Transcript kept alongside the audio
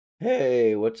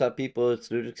Hey, what's up people?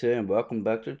 It's Ludwig here and welcome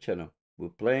back to the channel. We're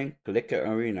playing Clicker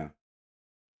Arena.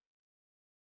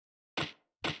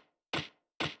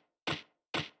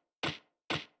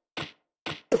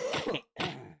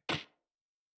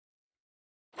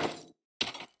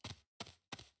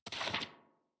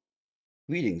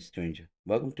 Greetings, stranger.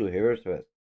 Welcome to Heroes West,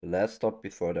 the last stop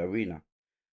before the arena.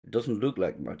 It doesn't look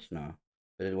like much now,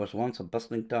 but it was once a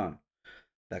bustling town,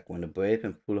 back when the brave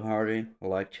and foolhardy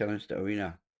alike challenged the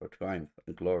arena for triumph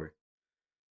and glory.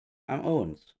 I'm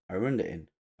Owens. I run the inn,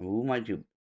 and who might you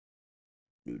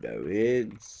do there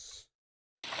is?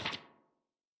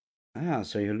 Ah,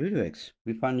 so you're Ludwig's.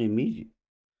 We finally meet you.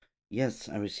 Yes,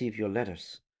 I received your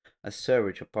letters. I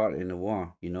served your part in the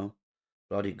war, you know.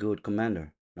 Bloody good,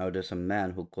 Commander. Now there's a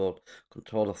man who called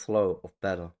control the flow of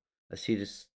battle. I see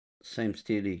this same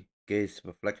steely gaze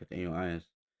reflected in your eyes.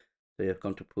 So you have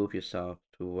come to prove yourself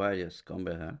to righteous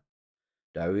combat, huh?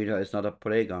 The arena is not a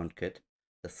playground, kid.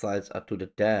 The fights are to the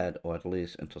dead, or at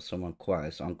least until someone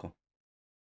cries, uncle.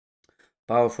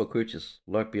 Powerful creatures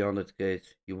lurk beyond its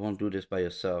gates. You won't do this by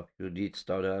yourself. You need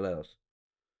stout allies.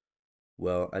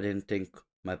 Well, I didn't think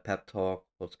my pep talk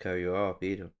would scare you off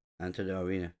either. Enter the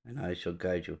arena, and I shall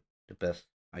guide you the best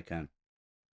I can.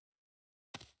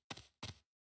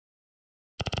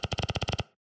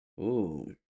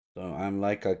 Ooh, so I'm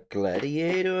like a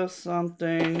gladiator or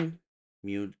something?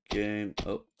 Mute game.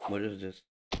 Oh, what is this?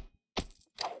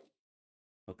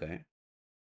 Okay,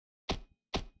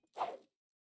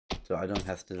 so I don't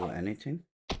have to do anything?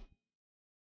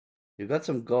 You got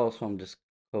some goals from this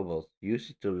kobold.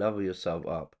 Use it to level yourself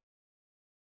up.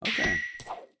 Okay.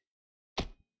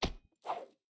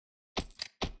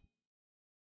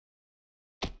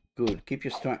 Good. Keep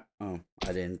your strength. Oh,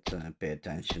 I didn't pay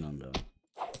attention on those.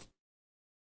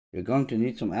 You're going to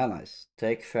need some allies.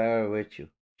 Take Farah with you.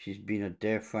 She's been a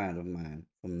dear friend of mine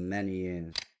for many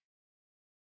years.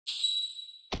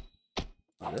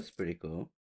 Oh, that's pretty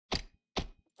cool.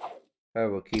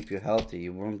 Farah will keep you healthy.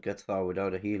 You won't get far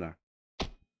without a healer.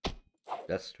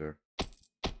 That's true.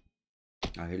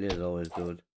 A healer is always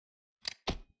good.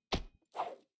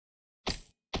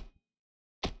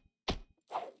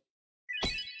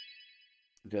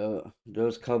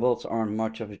 Those kobolds aren't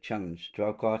much of a challenge.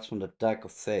 Draw cards from the deck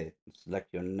of fate and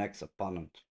select your next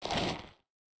opponent.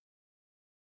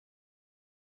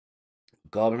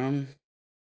 Goblin,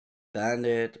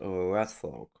 Bandit, or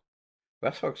Ratfolk.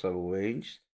 Ratfolks are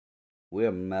ranged.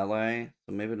 We're melee,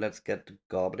 so maybe let's get the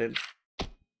Goblin.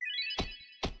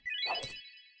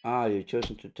 Ah, you've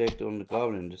chosen to take on the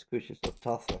Goblin. This creature is so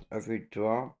tougher. Every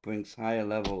draw brings higher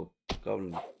level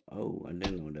Goblin. Oh, I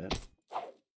didn't know that.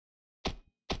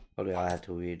 Probably I had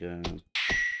to read.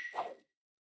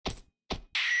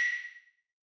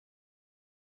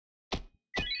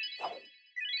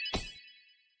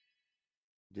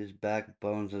 This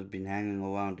backbones has been hanging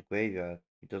around the graveyard.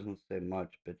 He doesn't say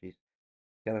much, but his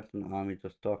skeleton army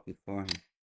was talking for him.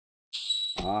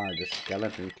 Ah, the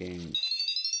Skeleton King.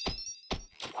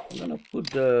 I'm gonna put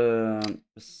the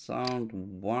sound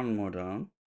one more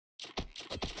down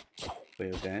for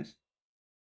you guys.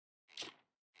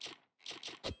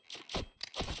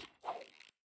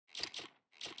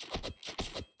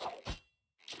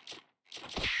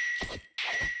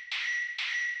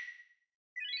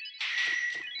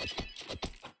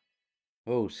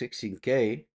 Oh,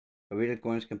 16k. Arena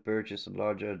coins can purchase a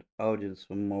larger audience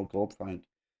for more gold find.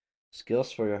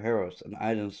 Skills for your heroes and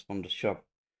items from the shop.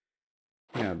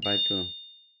 Yeah, buy two.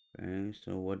 Okay,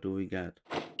 so what do we get?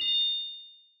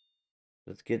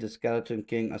 Let's get the Skeleton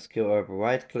King a skill up.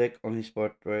 Right click on his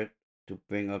portrait to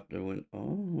bring up the win.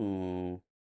 Oh.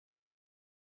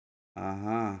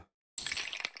 Uh-huh.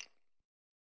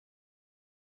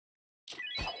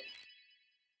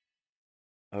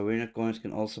 Arena coins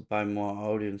can also buy more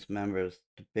audience members.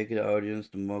 The bigger the audience,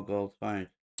 the more gold find.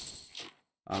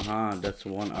 Uh-huh, that's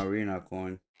one arena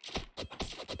coin.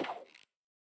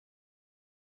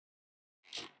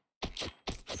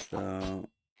 So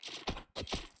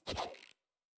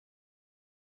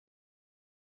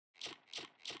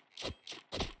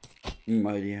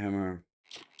mighty hammer.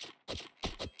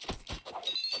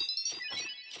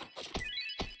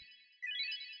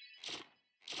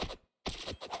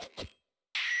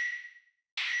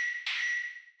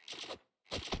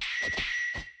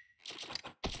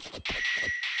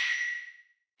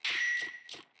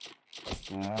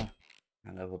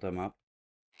 I leveled them up.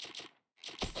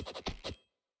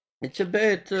 It's a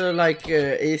bit like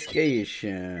ASK-ish.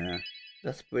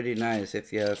 That's pretty nice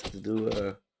if you have to do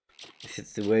if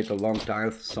it's to wait a long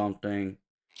time for something,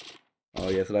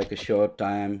 or you have like a short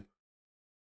time.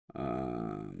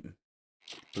 Um,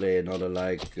 play another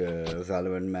like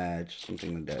Valorant match,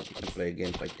 something like that. You can play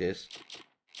games like this.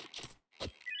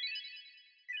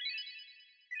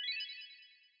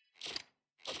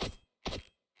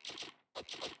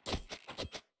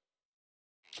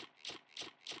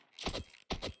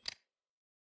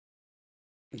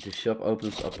 The shop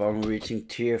opens upon reaching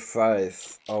tier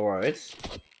 5. Alright.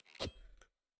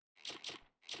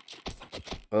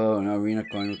 Oh, an arena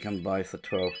coin we can buy for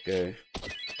 12k.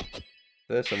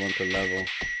 First I want to level.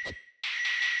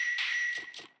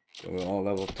 So we're all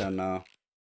level 10 now.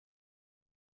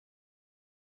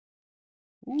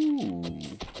 Ooh.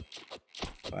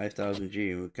 5000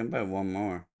 G. We can buy one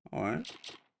more. Alright.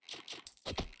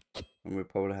 And we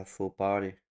probably have full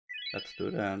party. Let's do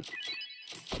that.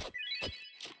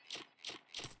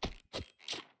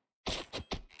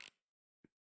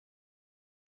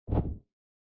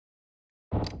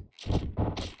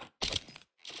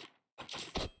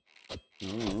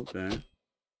 Oh, okay.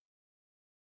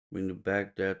 Bring the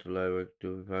back there to library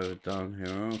to have it down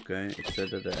here. Okay. It said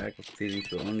that the act of feeding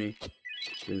will only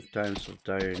in times of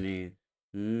dire need.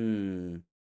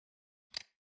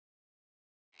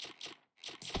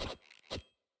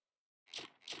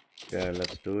 Yeah,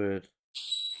 let's do it.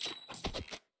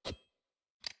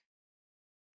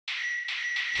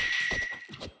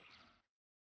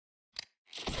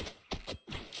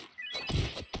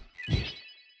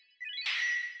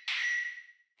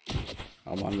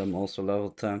 I want them also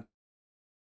level 10.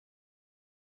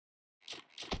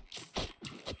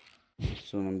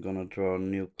 Soon I'm gonna draw a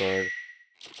new card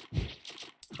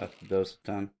after those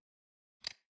 10.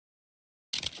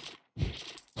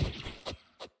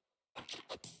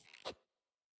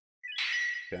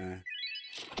 Okay.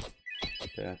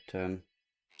 There, 10.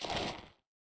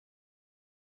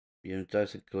 You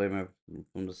entice a glimmer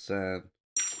from the sand.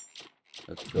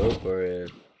 Let's go for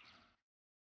it.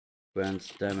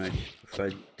 Grants damage.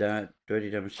 Provide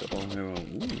 30 damage to all hero.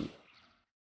 Ooh.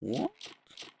 What?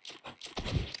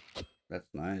 That's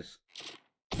nice.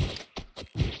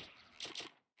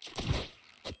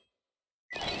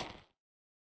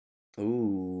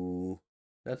 Ooh.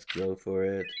 Let's go for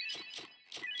it.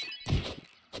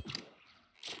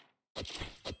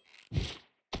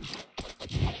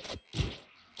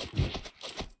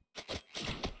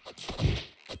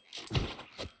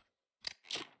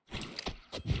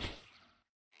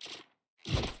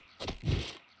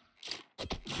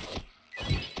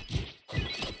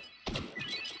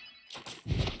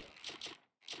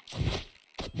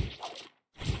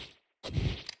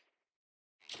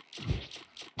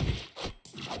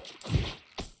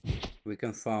 We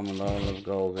can farm a lot of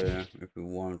gold here if we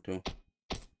want to.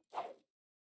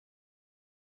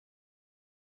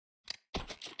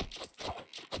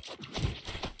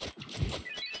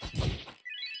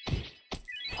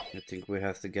 I think we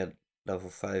have to get level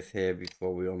 5 here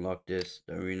before we unlock this,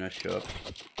 the arena shop.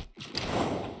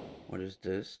 What is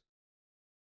this?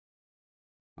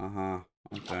 Okay.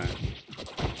 I'm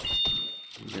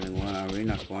getting one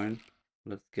arena coin.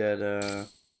 Let's get a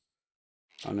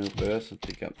new person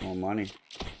to get more money.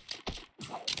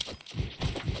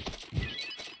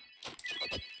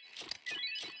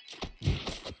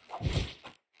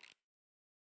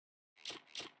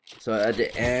 So at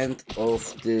the end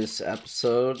of this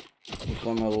episode, we're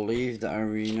gonna leave the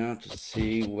arena to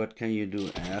see what can you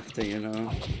do after, you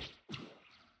know.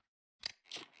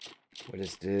 What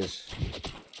is this?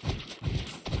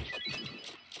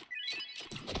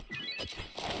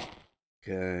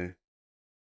 Okay.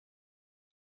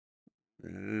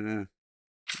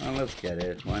 Well, let's get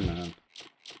it. Why not?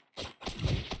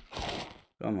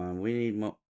 Come on, we need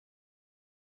more.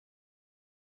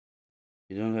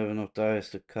 You don't have enough tires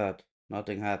to cut.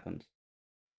 Nothing happens.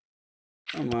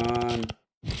 Come on.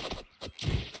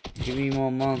 Give me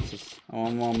more monsters. I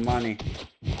want more money.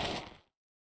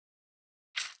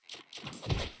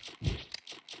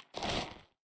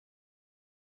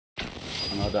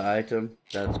 Another item.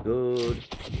 That's good.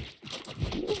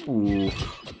 Ooh.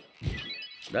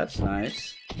 That's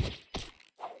nice.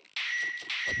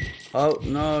 Oh,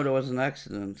 no, there was an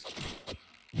accident.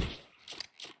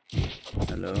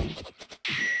 Hello?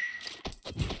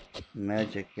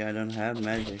 Magic. Yeah, I don't have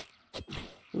magic.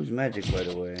 Who's magic, by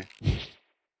the way?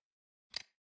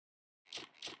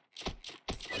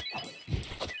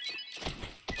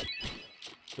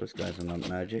 Those guys are not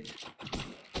magic.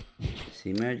 Is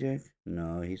he magic?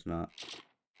 No, he's not.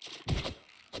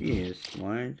 He is,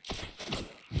 right?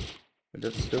 But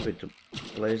that's stupid to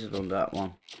place it on that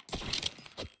one.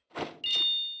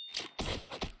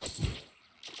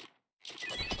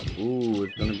 Ooh,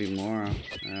 it's gonna be more.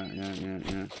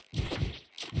 Yeah.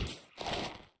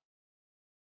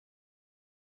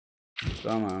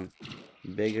 Come on.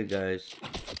 Bigger guys.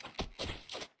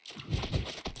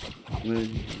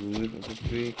 Move up the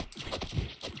tree.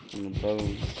 And the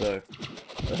bottom suck.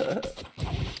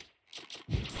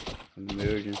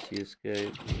 Emergency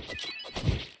escape.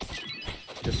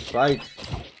 Just fight.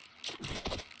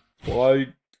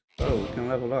 Fight. Oh, we can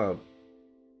level up.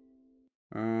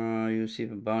 You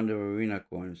receive a bundle of arena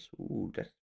coins. Ooh,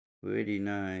 that's pretty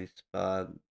nice.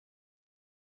 But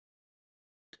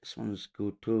this one is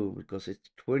good too because it's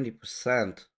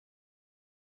 20%.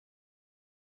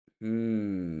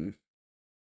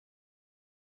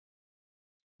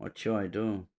 What should I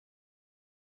do?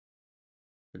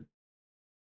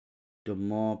 The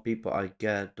more people I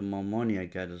get, the more money I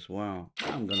get as well.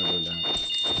 I'm gonna do that.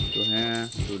 Do here,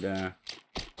 do there.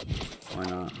 Why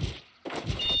not?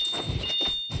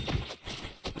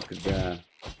 Look at that.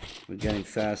 We're getting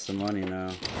faster money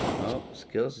now. Oh,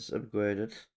 skills is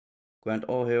upgraded. Grant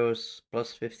all heroes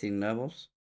plus 15 levels.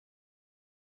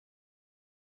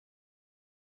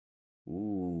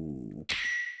 Ooh.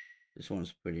 This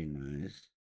one's pretty nice.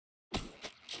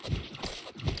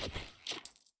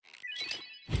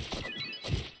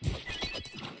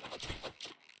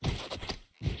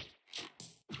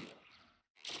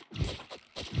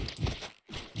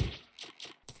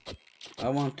 I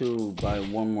want to buy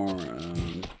one more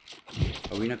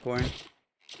arena coin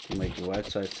to make the right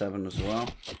side 7 as well.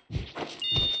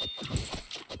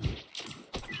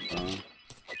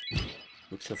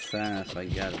 Look so fast I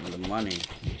got the money.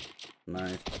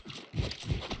 Nice.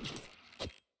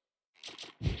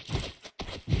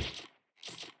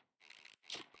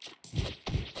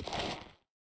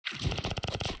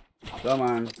 Come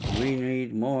on, we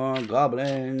need more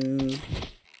goblins.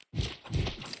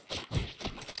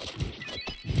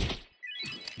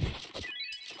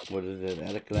 What is it?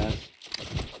 Add a class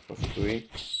for free.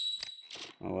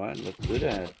 Alright, let's do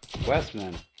that.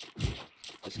 Questman.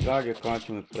 Discard your cards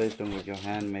and replace them with your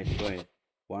handmade crate.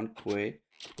 One crate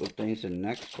contains the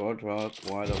next 4 draws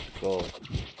worth of gold.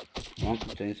 One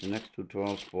contains the next 2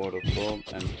 draws worth of gold,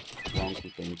 and one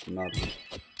contains nothing.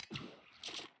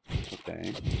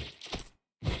 Okay.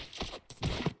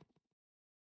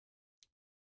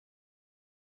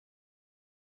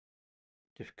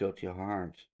 Difficulty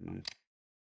hard. Nice.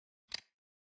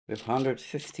 With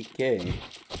 150k.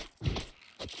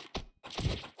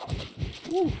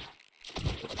 Woo.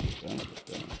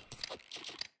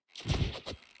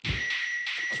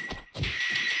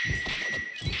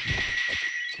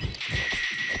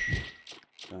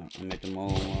 I make them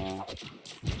all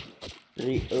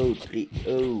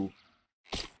 3-0.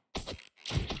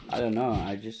 I don't know,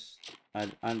 I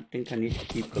think I need to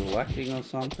keep collecting or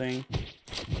something.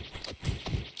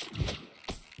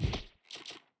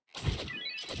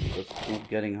 It's keep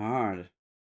getting hard.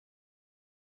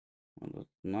 Well,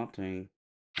 that's nothing.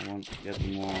 I want to get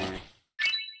more.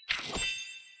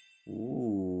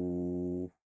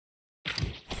 Ooh.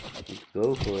 Let's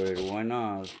go for it, why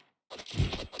not?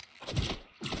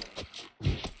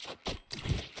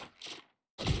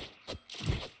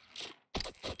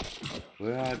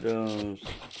 Where are those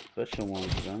special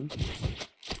ones then?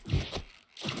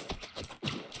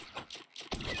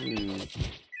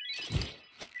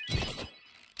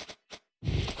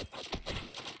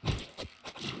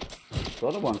 The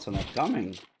other ones are not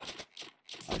coming.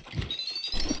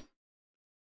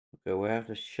 Okay, we have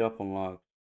the shop unlocked.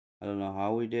 I don't know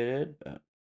how we did it, but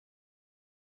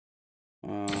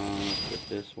let's get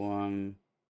this one.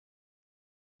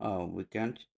 Oh, we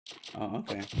can't. Oh,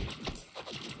 okay.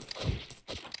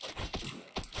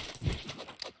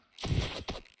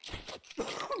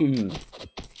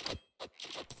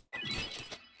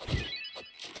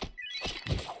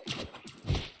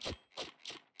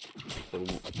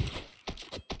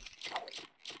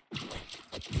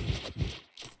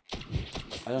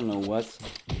 I don't know what's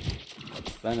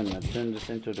Venom. I turn this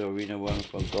into the arena one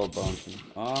for gold bouncing.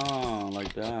 Oh,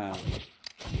 like that.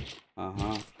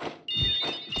 Uh-huh.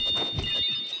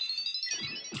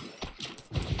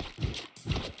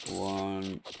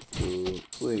 One, two,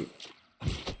 three.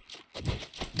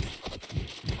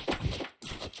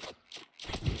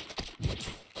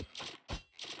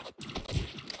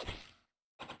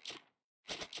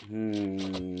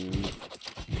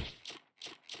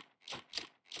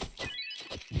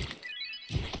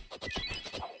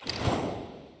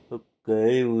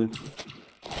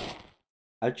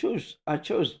 Okay, I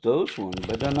chose those ones,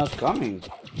 but they're not coming.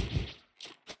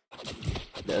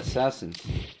 The assassins.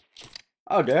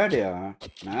 Oh, there they are.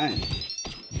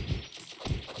 Nice.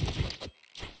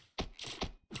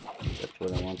 That's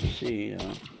what I want to see.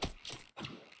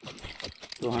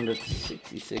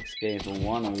 266k for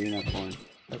one arena coin.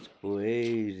 That's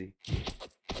crazy.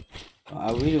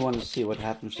 I really want to see what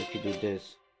happens if you do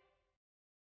this.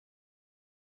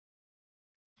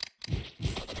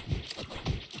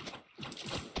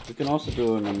 We can also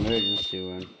do an emergency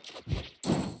run.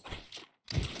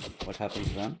 What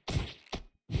happens then?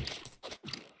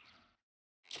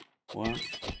 What?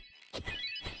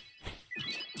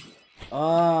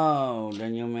 Oh,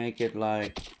 then you make it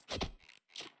like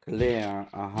clear.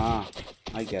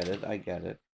 I get it, I get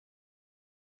it.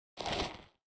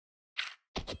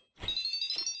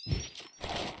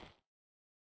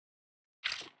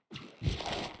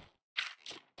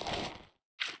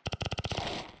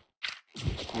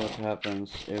 What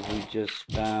happens if we just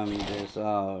spam this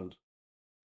out?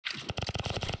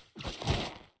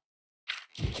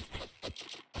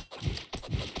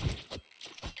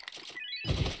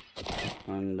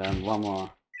 And then one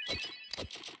more.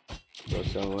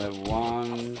 So we have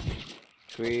 1,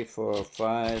 3, 4,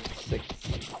 5, 6.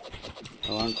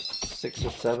 I want 6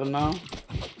 or 7 now.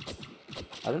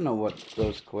 I don't know what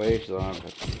those quaves are,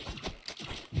 but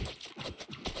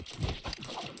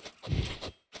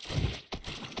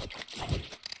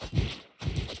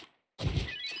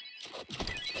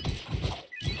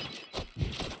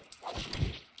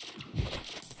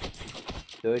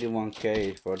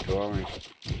 31k for drawing.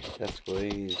 That's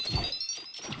crazy.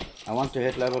 I want to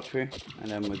hit level 3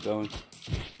 and then we're going.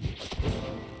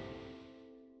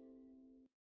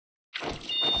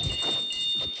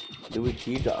 Do we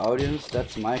keep the audience?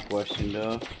 That's my question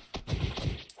though.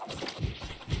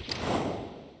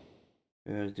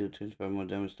 Heroes do 25 more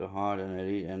damage to hard and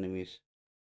elite enemies.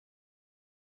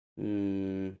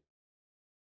 I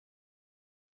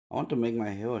want to make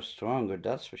my hero stronger,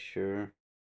 that's for sure.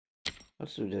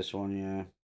 Let's do this one, yeah.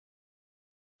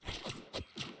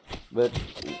 But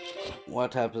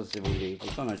what happens if we leave?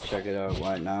 We're gonna check it out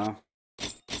right now.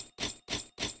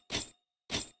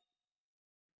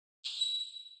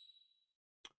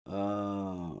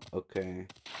 Okay.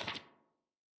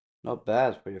 Not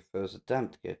bad for your first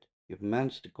attempt, kid. You've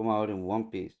managed to come out in one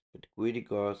piece, but the greedy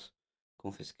guards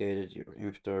confiscated your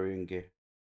inventory and gear.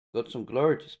 Got some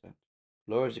glory to spend.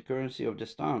 Glory is the currency of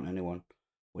this town, anyone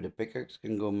with a pickaxe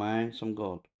can go mine some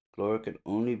gold. Glory can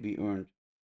only be earned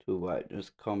through righteous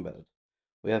combat.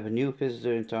 We have a new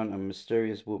visitor in town, a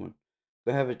mysterious woman.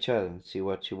 Go have a chat and see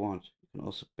what she wants. You can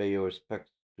also pay your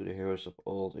respects to the heroes of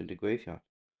old in the graveyard.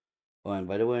 Oh, and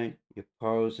by the way, your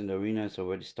prowess in the arena is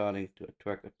already starting to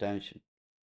attract attention.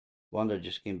 Wanda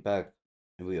just came back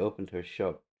and we opened her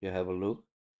shop. You have a look?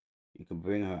 You can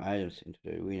bring her items into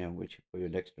the arena with you for your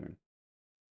next turn.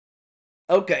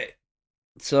 Okay,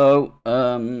 so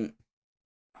a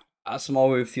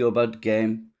small review about the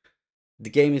game. The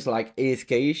game is like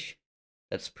AFK-ish.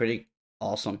 That's pretty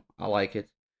awesome. I like it.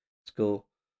 It's cool.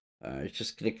 It's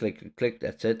just click, click, click, click.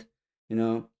 That's it. You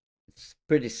know, it's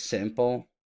pretty simple.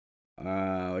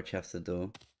 What you have to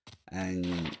do,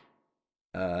 and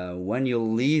when you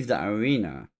leave the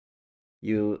arena,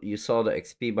 you saw the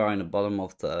XP bar in the bottom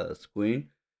of the screen.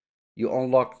 You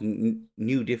unlock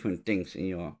new different things in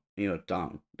your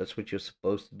town. That's what you're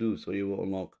supposed to do. So you will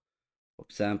unlock, for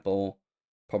example,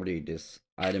 probably this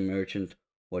item merchant.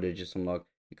 What they just unlock,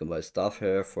 you can buy stuff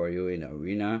here for you in the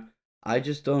arena. I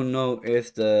just don't know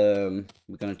if the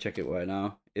we're gonna check it right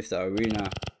now. If the arena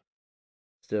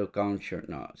still counts or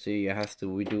not. See, you have to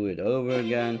redo it over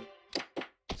again.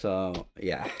 So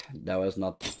yeah, that was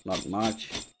not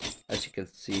much. As you can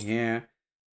see here,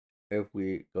 if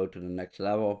we go to the next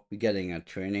level, we're getting a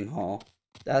training hall.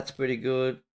 That's pretty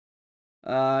good.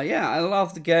 Yeah, I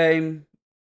love the game.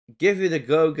 Give it a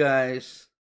go, guys.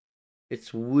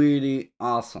 It's really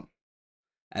awesome.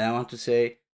 And I want to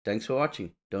say thanks for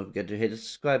watching. Don't forget to hit the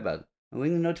subscribe button and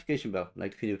ring the notification bell.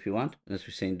 Like the video if you want. And as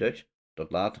we say in Dutch,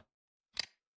 tot later.